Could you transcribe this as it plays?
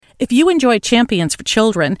If you enjoy Champions for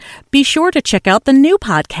Children, be sure to check out the new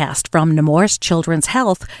podcast from Nemours Children's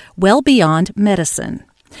Health, Well Beyond Medicine.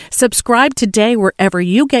 Subscribe today wherever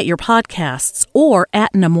you get your podcasts or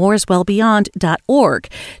at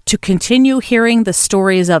nemourswellbeyond.org to continue hearing the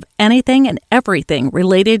stories of anything and everything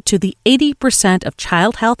related to the 80% of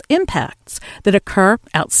child health impacts that occur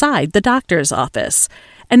outside the doctor's office.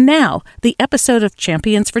 And now, the episode of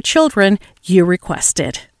Champions for Children you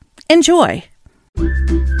requested. Enjoy!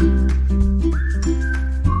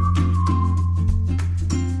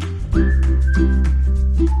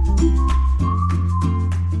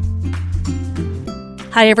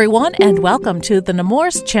 Hi, everyone, and welcome to the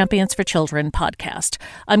Nemours Champions for Children podcast.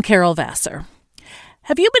 I'm Carol Vassar.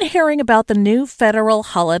 Have you been hearing about the new federal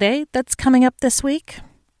holiday that's coming up this week?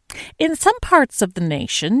 In some parts of the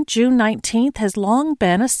nation, June 19th has long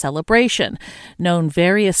been a celebration, known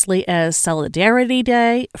variously as Solidarity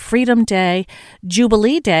Day, Freedom Day,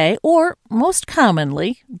 Jubilee Day, or most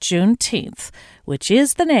commonly, Juneteenth, which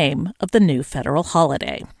is the name of the new federal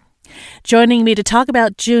holiday. Joining me to talk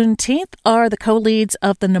about Juneteenth are the co-leads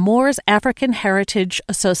of the Nemours African Heritage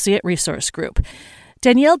Associate Resource Group.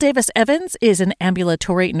 Danielle Davis-Evans is an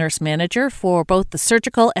ambulatory nurse manager for both the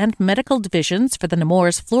surgical and medical divisions for the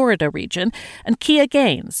Nemours, Florida region, and Kia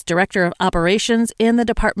Gaines, director of operations in the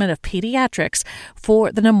Department of Pediatrics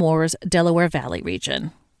for the Nemours, Delaware Valley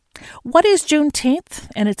region. What is Juneteenth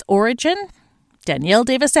and its origin? Danielle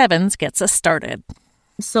Davis-Evans gets us started.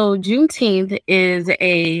 So Juneteenth is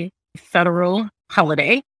a federal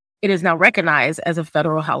holiday. It is now recognized as a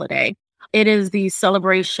federal holiday. It is the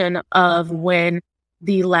celebration of when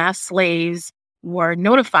the last slaves were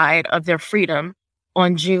notified of their freedom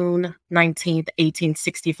on June 19th,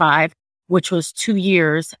 1865, which was 2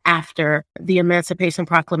 years after the Emancipation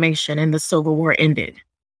Proclamation and the Civil War ended.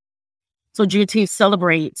 So Juneteenth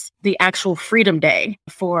celebrates the actual Freedom Day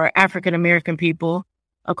for African American people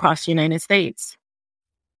across the United States.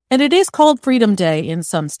 And it is called Freedom Day in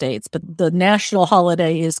some states, but the national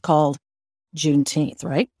holiday is called Juneteenth,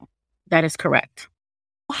 right? That is correct.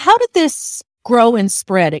 How did this grow and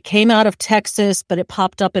spread? It came out of Texas, but it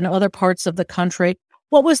popped up in other parts of the country.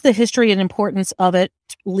 What was the history and importance of it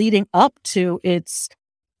leading up to its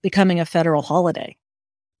becoming a federal holiday?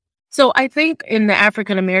 So I think in the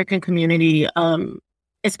African American community,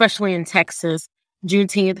 especially in Texas,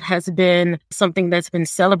 Juneteenth has been something that's been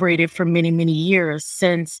celebrated for many, many years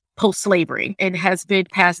since post-slavery. It has been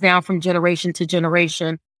passed down from generation to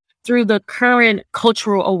generation. Through the current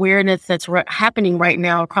cultural awareness that's happening right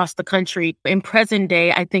now across the country, in present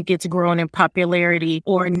day, I think it's grown in popularity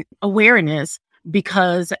or in awareness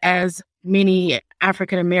because as many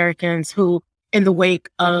African Americans who, in the wake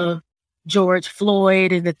of George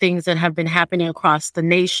Floyd and the things that have been happening across the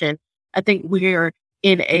nation, I think we're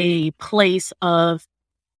in a place of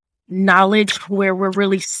knowledge where we're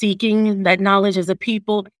really seeking that knowledge as a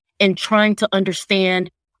people and trying to understand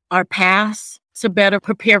our past to better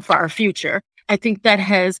prepare for our future. I think that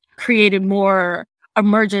has created more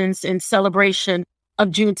emergence and celebration of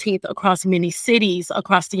Juneteenth across many cities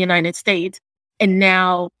across the United States, and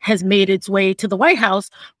now has made its way to the White House,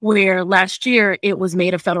 where last year it was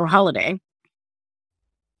made a federal holiday.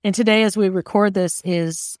 And today, as we record this,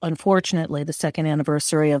 is unfortunately the second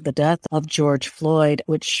anniversary of the death of George Floyd,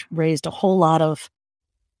 which raised a whole lot of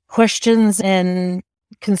questions and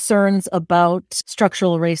concerns about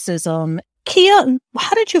structural racism. Kia,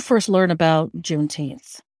 how did you first learn about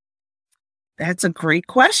Juneteenth? That's a great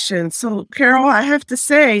question. So, Carol, I have to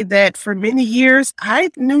say that for many years, I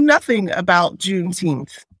knew nothing about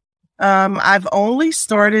Juneteenth. I've only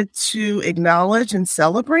started to acknowledge and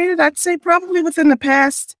celebrate it, I'd say probably within the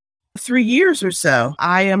past 3 years or so.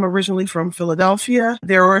 I am originally from Philadelphia.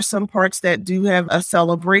 There are some parts that do have a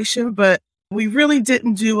celebration, but we really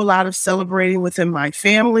didn't do a lot of celebrating within my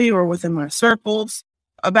family or within my circles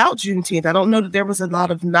about Juneteenth. I don't know that there was a lot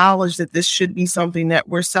of knowledge that this should be something that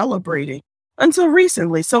we're celebrating until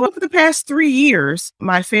recently. So over the past 3 years,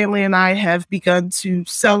 my family and I have begun to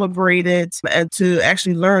celebrate it and to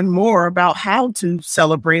actually learn more about how to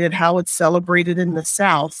celebrate it, how it's celebrated in the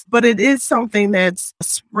South. But it is something that's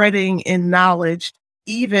spreading in knowledge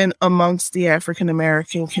even amongst the African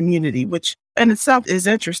American community, which in itself is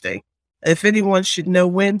interesting. If anyone should know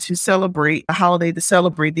when to celebrate a holiday to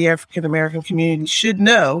celebrate, the African American community should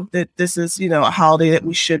know that this is, a holiday that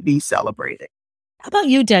we should be celebrating. How about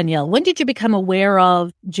you, Danielle? When did you become aware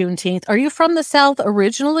of Juneteenth? Are you from the South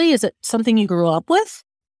originally? Is it something you grew up with?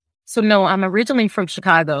 So no, I'm originally from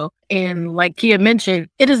Chicago. And like Kia mentioned,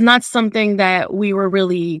 it is not something that we were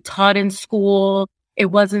really taught in school.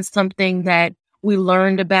 It wasn't something that we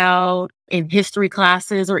learned about in history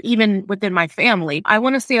classes or even within my family. I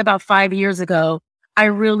want to say about 5 years ago, I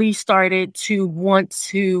really started to want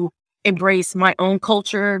to embrace my own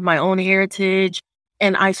culture, my own heritage,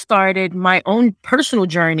 and I started my own personal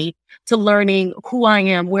journey to learning who I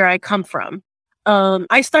am, where I come from.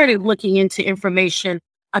 I started looking into information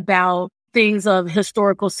about things of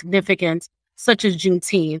historical significance, such as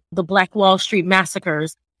Juneteenth, the Black Wall Street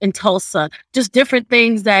massacres in Tulsa, just different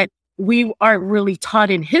things that we aren't really taught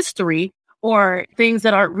in history or things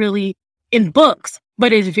that aren't really in books,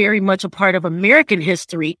 but is very much a part of American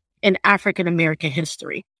history and African American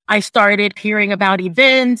history. I started hearing about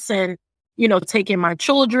events and, taking my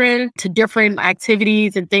children to different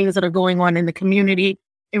activities and things that are going on in the community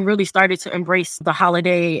and really started to embrace the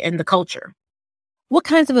holiday and the culture. What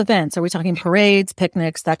kinds of events? Are we talking parades,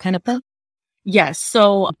 picnics, that kind of thing? Yes.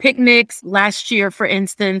 So picnics last year, for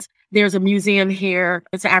instance, there's a museum here.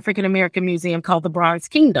 It's an African American museum called the Bronze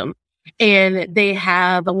Kingdom. And they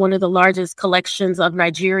have one of the largest collections of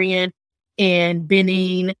Nigerian and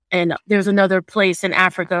Benin. And there's another place in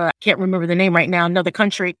Africa, I can't remember the name right now, another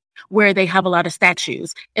country where they have a lot of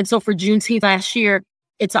statues. And so for Juneteenth last year,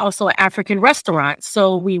 it's also an African restaurant.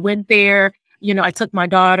 So we went there, I took my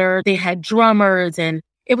daughter, they had drummers and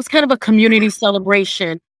it was kind of a community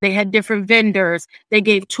celebration. They had different vendors. They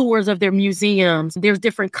gave tours of their museums. There's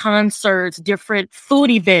different concerts, different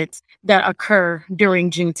food events that occur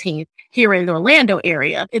during Juneteenth here in the Orlando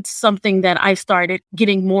area. It's something that I started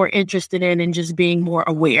getting more interested in and just being more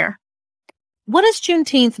aware. What does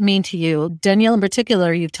Juneteenth mean to you? Danielle, in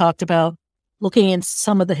particular, you've talked about looking into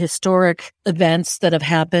some of the historic events that have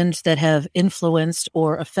happened that have influenced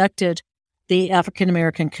or affected the African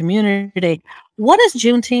American community. What does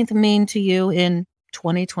Juneteenth mean to you in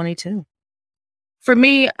 2022? For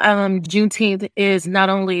me, Juneteenth is not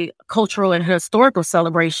only a cultural and historical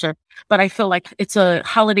celebration, but I feel like it's a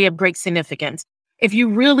holiday of great significance. If you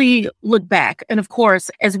really look back, and of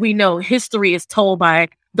course, as we know, history is told by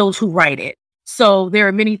those who write it. So there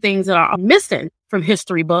are many things that are missing from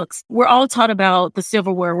history books. We're all taught about the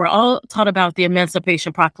Civil War. We're all taught about the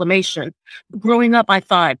Emancipation Proclamation. Growing up, I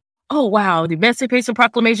thought, oh, wow, the Emancipation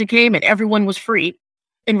Proclamation came and everyone was free.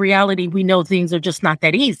 In reality, we know things are just not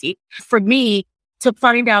that easy. For me, to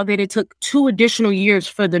find out that it took 2 additional years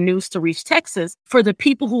for the news to reach Texas, for the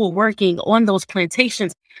people who were working on those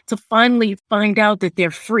plantations to finally find out that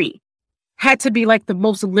they're free, had to be like the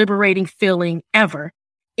most liberating feeling ever.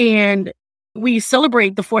 And we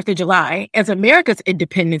celebrate the 4th of July as America's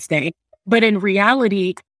Independence Day, but in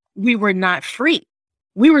reality, we were not free.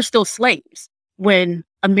 We were still slaves when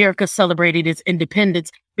America celebrated its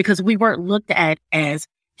independence because we weren't looked at as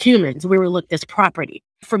humans. We were looked as property.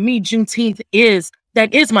 For me, Juneteenth is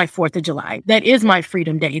my 4th of July. That is my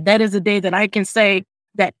Freedom Day. That is a day that I can say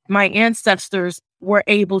that my ancestors were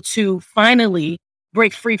able to finally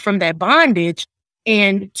break free from that bondage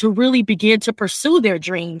and to really begin to pursue their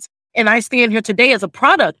dreams. And I stand here today as a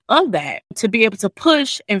product of that, to be able to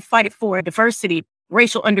push and fight for diversity,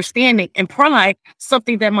 racial understanding, and pride,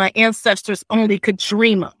 something that my ancestors only could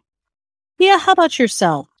dream of. Yeah, how about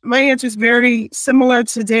yourself? My answer is very similar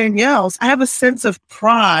to Danielle's. I have a sense of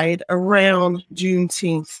pride around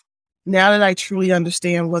Juneteenth. Now that I truly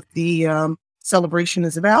understand what the celebration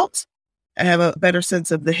is about, I have a better sense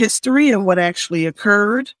of the history and what actually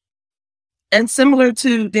occurred. And similar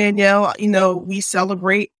to Danielle, we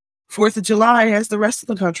celebrate 4th of July as the rest of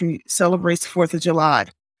the country celebrates 4th of July.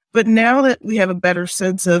 But now that we have a better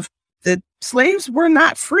sense of that slaves were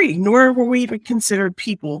not free, nor were we even considered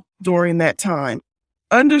people during that time,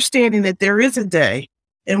 understanding that there is a day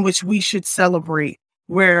in which we should celebrate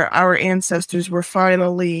where our ancestors were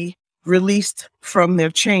finally released from their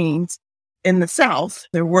chains in the South.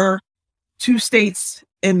 There were 2 states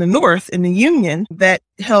in the North in the Union that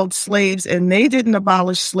held slaves, and they didn't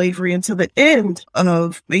abolish slavery until the end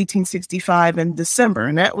of 1865 in December,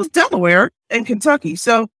 and that was Delaware and Kentucky.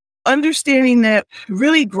 So understanding that,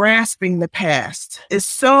 really grasping the past is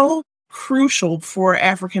so crucial for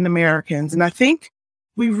African Americans. And I think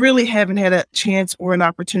we really haven't had a chance or an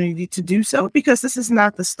opportunity to do so because this is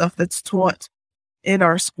not the stuff that's taught in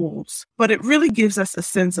our schools. But it really gives us a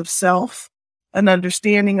sense of self, an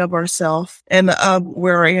understanding of ourself and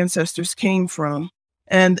where our ancestors came from.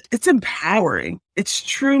 And it's empowering. It's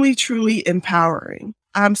truly, truly empowering.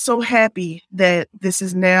 I'm so happy that this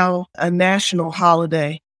is now a national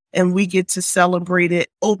holiday and we get to celebrate it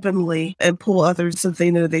openly and pull others if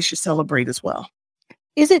they know they should celebrate as well.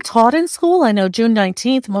 Is it taught in school? I know June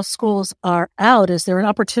 19th, most schools are out. Is there an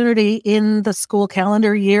opportunity in the school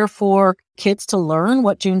calendar year for kids to learn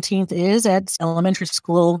what Juneteenth is at elementary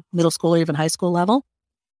school, middle school, or even high school level?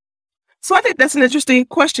 So I think that's an interesting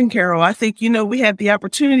question, Carol. I think, we have the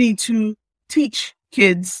opportunity to teach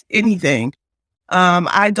kids anything.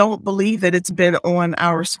 I don't believe that it's been on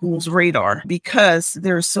our school's radar because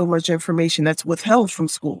there's so much information that's withheld from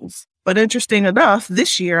schools. But interesting enough,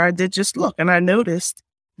 this year I did just look and I noticed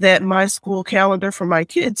that my school calendar for my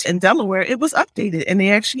kids in Delaware, it was updated and they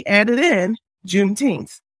actually added in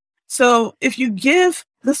Juneteenth. So if you give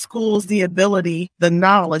the schools the ability, the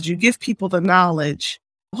knowledge, you give people the knowledge,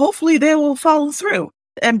 hopefully they will follow through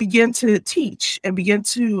and begin to teach and begin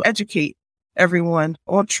to educate everyone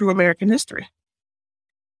on true American history.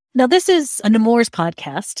 Now, this is a Nemours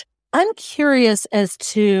podcast. I'm curious as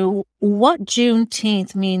to what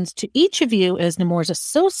Juneteenth means to each of you as Nemours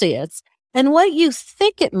associates and what you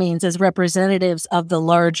think it means as representatives of the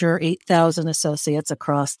larger 8,000 associates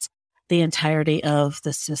across the entirety of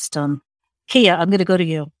the system. Kia, I'm going to go to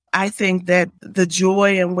you. I think that the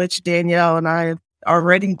joy in which Danielle and I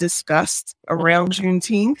already discussed around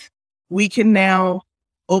Juneteenth, we can now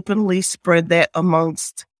openly spread that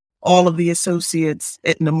amongst all of the associates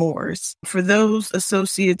at Nemours. For those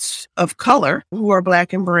associates of color who are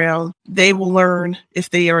Black and brown, they will learn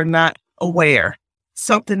if they are not aware,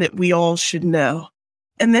 something that we all should know.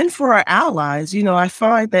 And then for our allies, I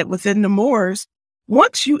find that within Nemours,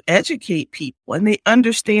 once you educate people and they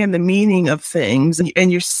understand the meaning of things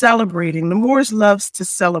and you're celebrating, Nemours loves to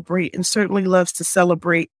celebrate and certainly loves to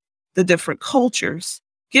celebrate the different cultures.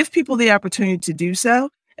 Give people the opportunity to do so.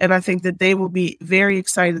 And I think that they will be very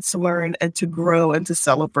excited to learn and to grow and to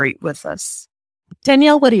celebrate with us.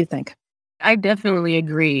 Danielle, what do you think? I definitely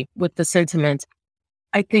agree with the sentiment.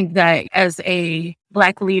 I think that as a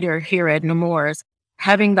Black leader here at Nemours,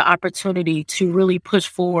 having the opportunity to really push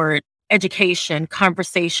forward education,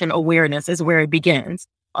 conversation, awareness is where it begins.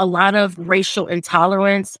 A lot of racial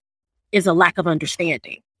intolerance is a lack of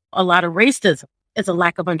understanding. A lot of racism is a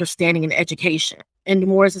lack of understanding and education. And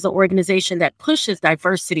Nemours is an organization that pushes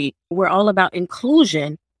diversity. We're all about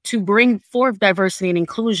inclusion. To bring forth diversity and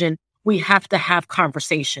inclusion, we have to have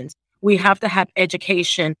conversations. We have to have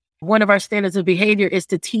education. One of our standards of behavior is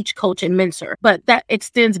to teach, coach, and mentor. But that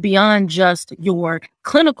extends beyond just your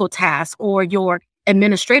clinical tasks or your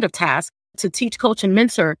administrative tasks. To teach, coach, and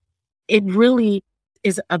mentor, it really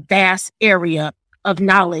is a vast area of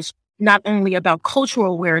knowledge, not only about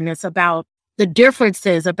cultural awareness, about the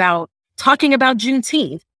differences, about talking about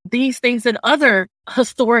Juneteenth, these things and other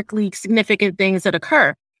historically significant things that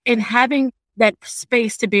occur, and having that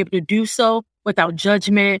space to be able to do so without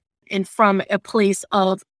judgment and from a place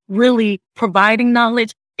of really providing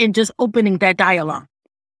knowledge and just opening that dialogue.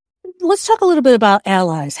 Let's talk a little bit about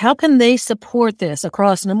allies. How can they support this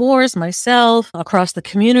across Nemours, myself, across the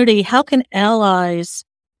community? How can allies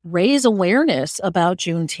raise awareness about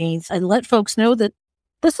Juneteenth and let folks know that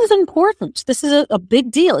this is important? This is a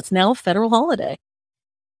big deal. It's now a federal holiday.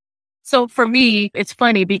 So for me, it's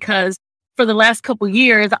funny because for the last couple of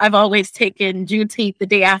years, I've always taken Juneteenth the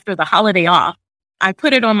day after the holiday off. I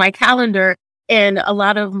put it on my calendar and a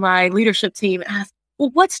lot of my leadership team asked,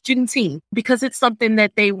 well, what's Juneteenth? Because it's something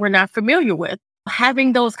that they were not familiar with.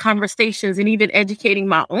 Having those conversations and even educating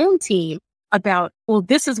my own team about, well,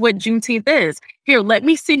 this is what Juneteenth is. Here, let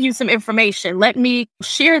me send you some information. Let me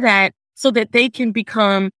share that so that they can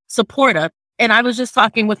become supportive. And I was just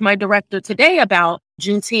talking with my director today about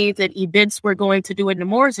Juneteenth and events we're going to do at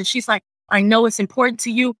Nemours. And she's like, I know it's important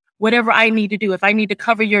to you, whatever I need to do. If I need to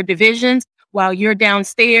cover your divisions while you're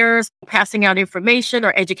downstairs passing out information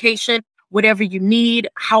or education, whatever you need,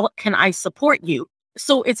 how can I support you?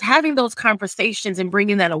 So it's having those conversations and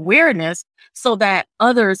bringing that awareness so that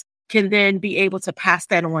others can then be able to pass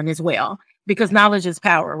that on as well. Because knowledge is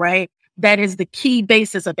power, right? That is the key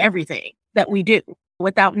basis of everything that we do.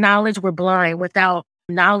 Without knowledge, we're blind. Without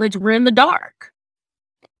knowledge, we're in the dark.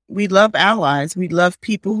 We love allies. We love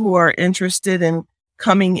people who are interested in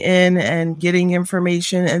coming in and getting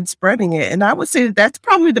information and spreading it. And I would say that that's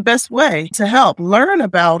probably the best way to help. Learn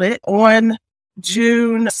about it. On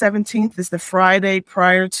June 17th is the Friday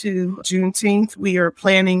prior to Juneteenth. We are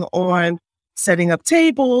planning on setting up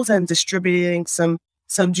tables and distributing some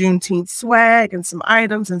Juneteenth swag and some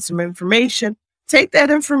items and some information. Take that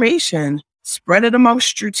information, spread it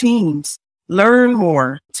amongst your teams, learn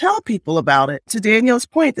more, tell people about it. To Danielle's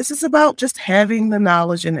point, this is about just having the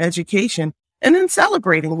knowledge and education and then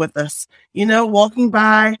celebrating with us, walking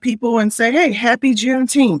by people and say, hey, happy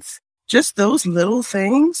Juneteenth. Just those little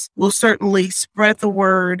things will certainly spread the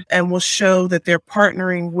word and will show that they're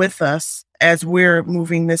partnering with us as we're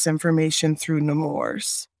moving this information through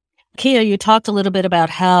Nemours. Kia, you talked a little bit about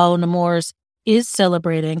how Nemours is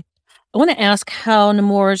celebrating. I want to ask how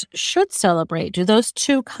Nemours should celebrate. Do those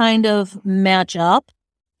two kind of match up?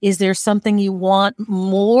 Is there something you want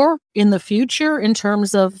more in the future in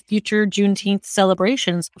terms of future Juneteenth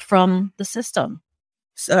celebrations from the system?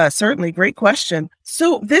 Certainly, great question.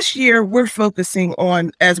 So this year we're focusing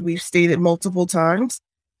on, as we've stated multiple times,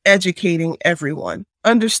 educating everyone,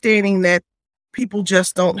 understanding that people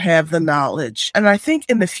just don't have the knowledge. And I think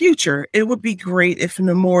in the future, it would be great if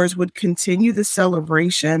Nemours would continue the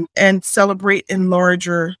celebration and celebrate in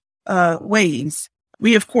larger ways.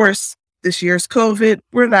 We, of course, this year's COVID,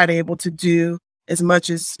 we're not able to do as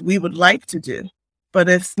much as we would like to do. But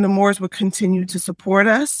if Nemours would continue to support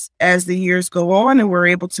us as the years go on and we're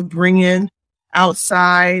able to bring in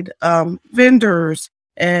outside vendors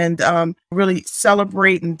and really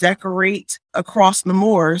celebrate and decorate across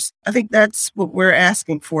Nemours, I think that's what we're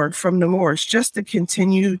asking for from Nemours, just to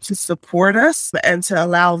continue to support us and to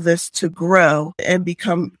allow this to grow and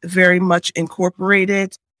become very much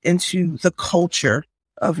incorporated into the culture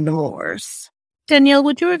of Nemours. Danielle,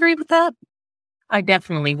 would you agree with that? I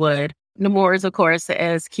definitely would. Nemours, of course,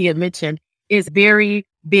 as Kia mentioned, is very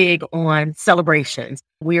big on celebrations.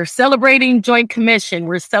 We are celebrating Joint Commission.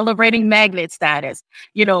 We're celebrating magnet status.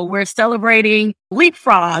 We're celebrating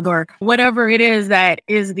leapfrog or whatever it is that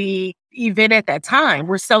is the event at that time.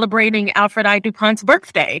 We're celebrating Alfred I. DuPont's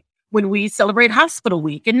birthday when we celebrate Hospital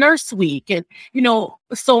Week and Nurse Week and,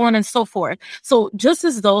 so on and so forth. So just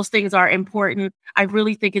as those things are important, I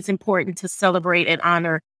really think it's important to celebrate and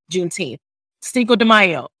honor Juneteenth. Cinco de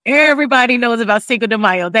Mayo. Everybody knows about Cinco de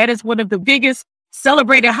Mayo. That is one of the biggest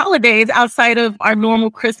celebrated holidays outside of our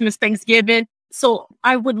normal Christmas, Thanksgiving. So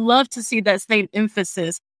I would love to see that same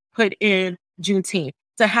emphasis put in Juneteenth,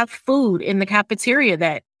 to have food in the cafeteria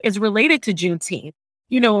that is related to Juneteenth.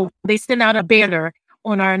 They send out a banner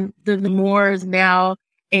on the Nemours now,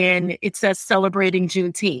 and it says celebrating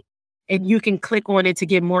Juneteenth. And you can click on it to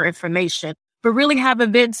get more information. But really have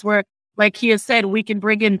events where, like he has said, we can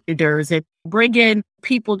bring in vendors and bring in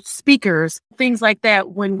people, speakers, things like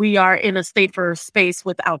that when we are in a safer space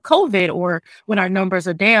without COVID or when our numbers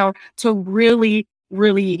are down, to really,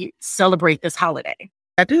 really celebrate this holiday.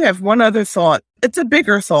 I do have one other thought. It's a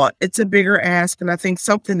bigger thought. It's a bigger ask. And I think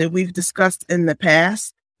something that we've discussed in the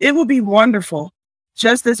past. It would be wonderful,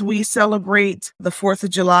 just as we celebrate the 4th of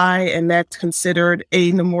July, and that's considered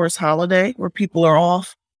a Nemours holiday where people are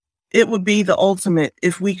off. It would be the ultimate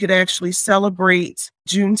if we could actually celebrate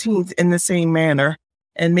Juneteenth in the same manner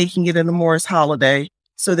and making it a Nemours holiday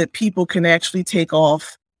so that people can actually take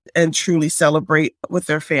off and truly celebrate with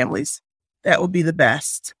their families. That would be the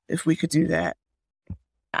best if we could do that.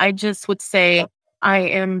 I just would say I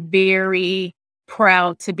am very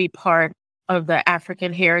proud to be part of the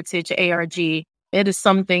African Heritage ARG. It is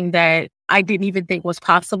something that I didn't even think was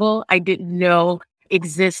possible. I didn't know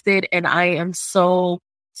existed. And I am so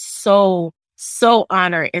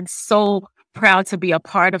honored and so proud to be a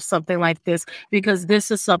part of something like this, because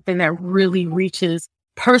this is something that really reaches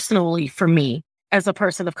personally for me as a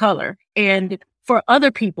person of color and for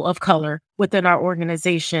other people of color within our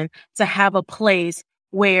organization, to have a place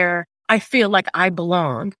where I feel like I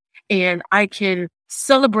belong and I can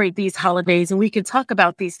celebrate these holidays and we can talk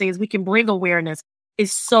about these things. We can bring awareness.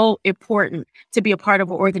 It's so important to be a part of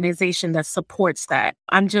an organization that supports that.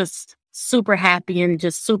 I'm just super happy and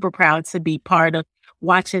just super proud to be part of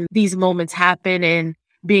watching these moments happen and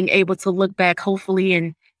being able to look back, hopefully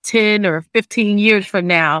in 10 or 15 years from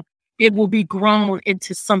now, it will be grown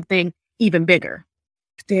into something even bigger.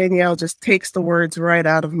 Danielle just takes the words right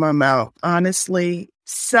out of my mouth. Honestly,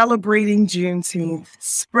 celebrating Juneteenth,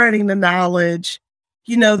 spreading the knowledge.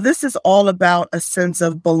 This is all about a sense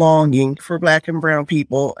of belonging for Black and Brown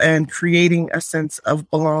people and creating a sense of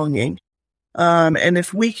belonging. And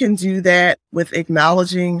if we can do that with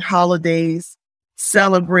acknowledging holidays,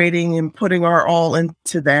 celebrating and putting our all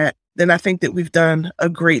into that, then I think that we've done a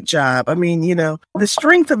great job. I mean, the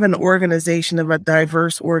strength of an organization, of a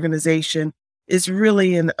diverse organization, is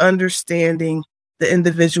really in understanding the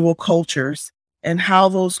individual cultures and how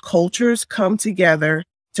those cultures come together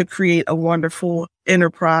to create a wonderful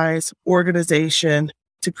enterprise organization,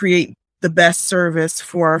 to create the best service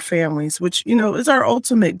for our families, which, is our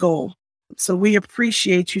ultimate goal. So we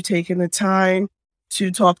appreciate you taking the time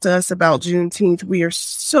to talk to us about Juneteenth. We are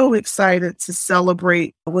so excited to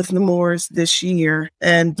celebrate with Nemours this year.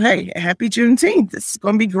 And hey, happy Juneteenth. This is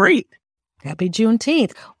going to be great. Happy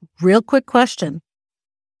Juneteenth. Real quick question.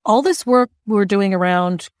 All this work we're doing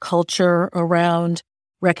around culture, around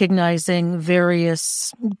recognizing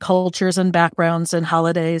various cultures and backgrounds and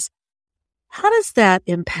holidays, how does that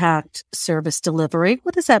impact service delivery?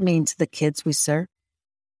 What does that mean to the kids we serve?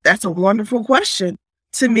 That's a wonderful question.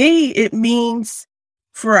 To me, it means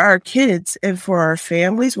for our kids and for our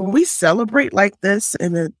families. When we celebrate like this,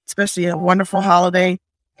 and especially a wonderful holiday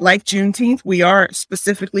like Juneteenth, we are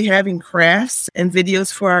specifically having crafts and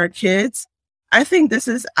videos for our kids. I think this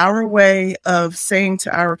is our way of saying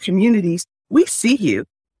to our communities, we see you.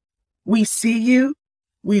 We see you.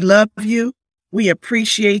 We love you. We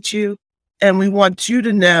appreciate you. And we want you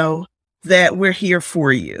to know that we're here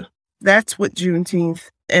for you. That's what Juneteenth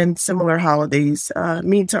and similar holidays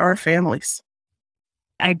mean to our families.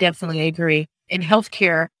 I definitely agree. In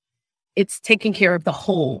healthcare, it's taking care of the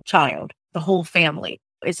whole child, the whole family.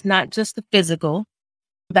 It's not just the physical.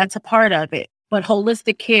 That's a part of it. But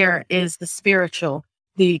holistic care is the spiritual,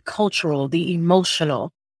 the cultural, the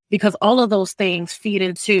emotional, because all of those things feed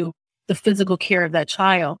into the physical care of that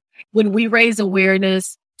child. When we raise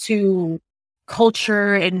awareness to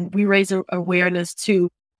culture and we raise awareness to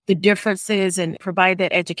the differences and provide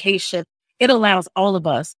that education, it allows all of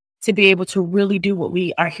us to be able to really do what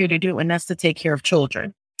we are here to do, and that's to take care of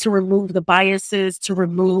children, to remove the biases, to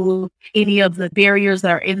remove any of the barriers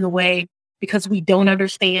that are in the way because we don't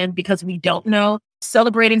understand, because we don't know.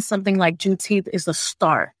 Celebrating something like Juneteenth is the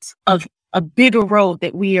start of a bigger road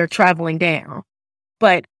that we are traveling down.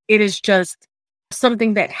 But it is just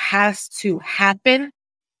something that has to happen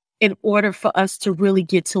in order for us to really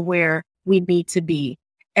get to where we need to be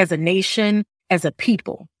as a nation, as a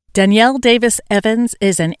people. Danielle Davis Evans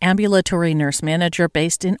is an ambulatory nurse manager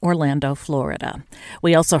based in Orlando, Florida.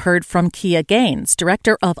 We also heard from Kia Gaines,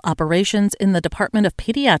 Director of Operations in the Department of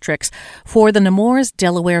Pediatrics for the Nemours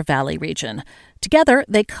Delaware Valley region. Together,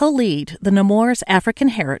 they co-lead the Nemours African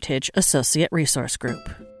Heritage Associate Resource Group.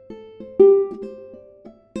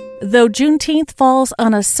 Though Juneteenth falls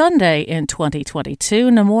on a Sunday in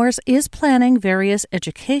 2022, Nemours is planning various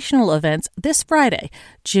educational events this Friday,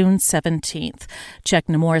 June 17th. Check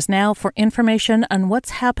Nemours now for information on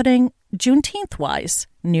what's happening Juneteenth-wise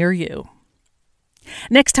near you.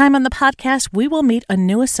 Next time on the podcast, we will meet a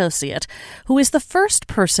new associate who is the first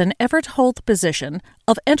person ever to hold the position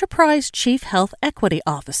of Enterprise Chief Health Equity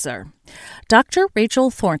Officer. Dr.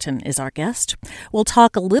 Rachel Thornton is our guest. We'll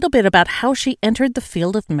talk a little bit about how she entered the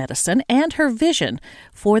field of medicine and her vision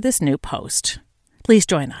for this new post. Please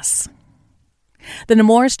join us. The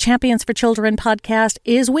Nemours Champions for Children podcast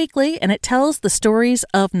is weekly, and it tells the stories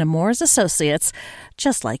of Nemours associates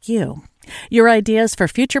just like you. Your ideas for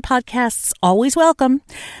future podcasts always welcome.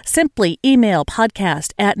 Simply email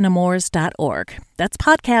podcast@nemours.org. That's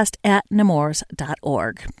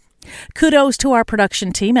podcast@nemours.org. Kudos to our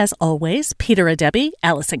production team, as always, Peter Adebi,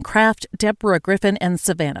 Allison Kraft, Deborah Griffin, and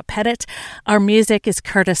Savannah Pettit. Our music is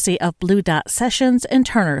courtesy of Blue Dot Sessions in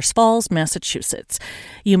Turners Falls, Massachusetts.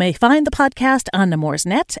 You may find the podcast on Nemours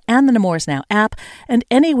Net and the Nemours Now app, and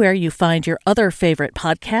anywhere you find your other favorite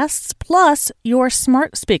podcasts, plus your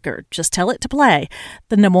smart speaker. Just tell it to play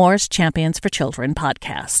the Nemours Champions for Children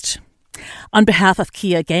podcast. On behalf of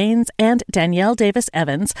Kia Gaines and Danielle Davis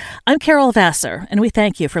Evans, I'm Carol Vassar, and we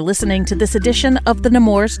thank you for listening to this edition of the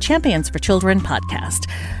Nemours Champions for Children podcast.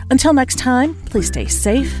 Until next time, please stay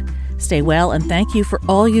safe, stay well, and thank you for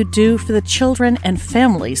all you do for the children and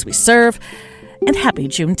families we serve, and happy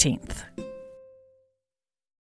Juneteenth.